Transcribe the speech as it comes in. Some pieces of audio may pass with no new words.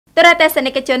ទរទស្ស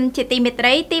និកជនជាទីមេត្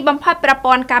រីទីបំផុតប្រ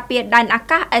ព័ន្ធការពារដែនអា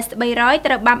កាស S-300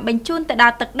 ត្រូវបានបញ្ជូនទៅដ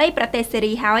ល់ទឹកដីប្រទេសសេ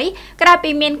រីហើយក្រោយ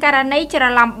ពីមានករណីច្រ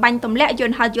ឡំបាញ់ទម្លាក់យ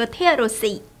ន្តហោះយោធារុស្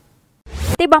ស៊ី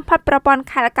ទីបំផុតប្រព័ន្ធ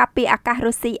ខែលការពារអាកាស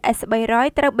រុស្ស៊ី S-300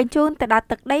 ត្រូវបញ្ជូនទៅដល់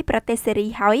ទឹកដីប្រទេសសេរី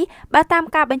ហើយបើតាម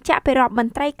ការបញ្ជាក់ពីរដ្ឋម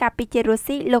ន្ត្រីការពារជាតិរុស្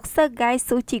ស៊ីលោក Sergei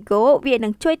Shoigu វានឹ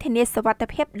ងជួយធានាសុវត្ថិ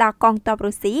ភាពដល់កងទ័ព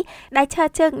រុស្ស៊ីដែលឈរ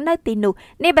ជើងនៅទីនោះ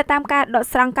នេះបើតាមការដក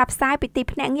ស្រង់ការផ្សាយពីទី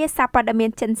ភ្នាក់ងារសារព័ត៌មា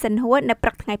នចិនសិនហួរនៅព្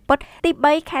រឹកថ្ងៃពុធទី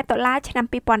3ខែតុលាឆ្នាំ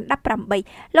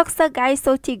2018លោក Sergei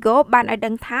Shoigu បានឲ្យ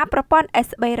ដឹងថាប្រព័ន្ធ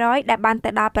S-300 ដែលបានទៅ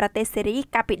ដល់ប្រទេសសេរី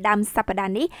កាលពីដើមសប្តា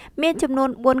ហ៍នេះមានចំនួន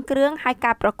4គ្រឿងហើយ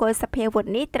ការប្រគល់សភាវុធ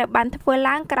នេះត្រូវបានធ្វើ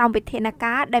ឡើងក្រោមវិធាន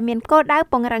ការដែលមានគោលដៅ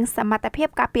ពង្រឹងសមត្ថភាព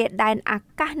ការពារដែនអា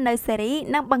កាសនៅសេរី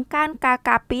និងបង្កើនការ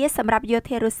ការពារសម្រាប់យោ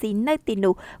ធារុស្ស៊ីនៅទី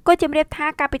នោះក៏ជំរាបថា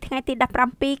កាលពីថ្ងៃទី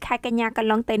17ខែកញ្ញាកន្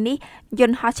លងទៅនេះយ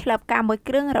ន្តហោះឆ្លើបការមួយ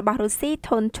គ្រឿងរបស់រុស្ស៊ី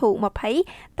ធុនឈូ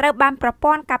20ត្រូវបានប្រ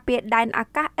ព័ន្ធការពារដែនអា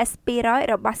កាស S-200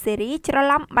 របស់សេរីច្រ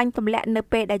ឡំបាញ់ទម្លាក់នៅ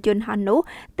ពេលដែលយន្តហោះនោះ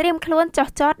ត្រៀមខ្លួនចុះ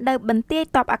ចតនៅបន្ទាយ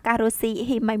ទ័ពអាកាសរុស្ស៊ី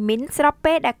ហ៊ីម៉ៃមីនស្រប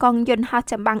ពេលដែលកងយន្តហោះ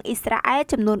ចម្បាំងអ៊ីស្រាអែល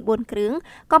ចំនួន4គ្រឿង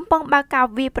កំពុងបើកការ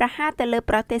វាយប្រហារទៅលើ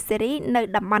ប្រទេសសេរីនៅ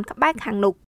តំបន់ក្បែរខាង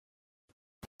នោះ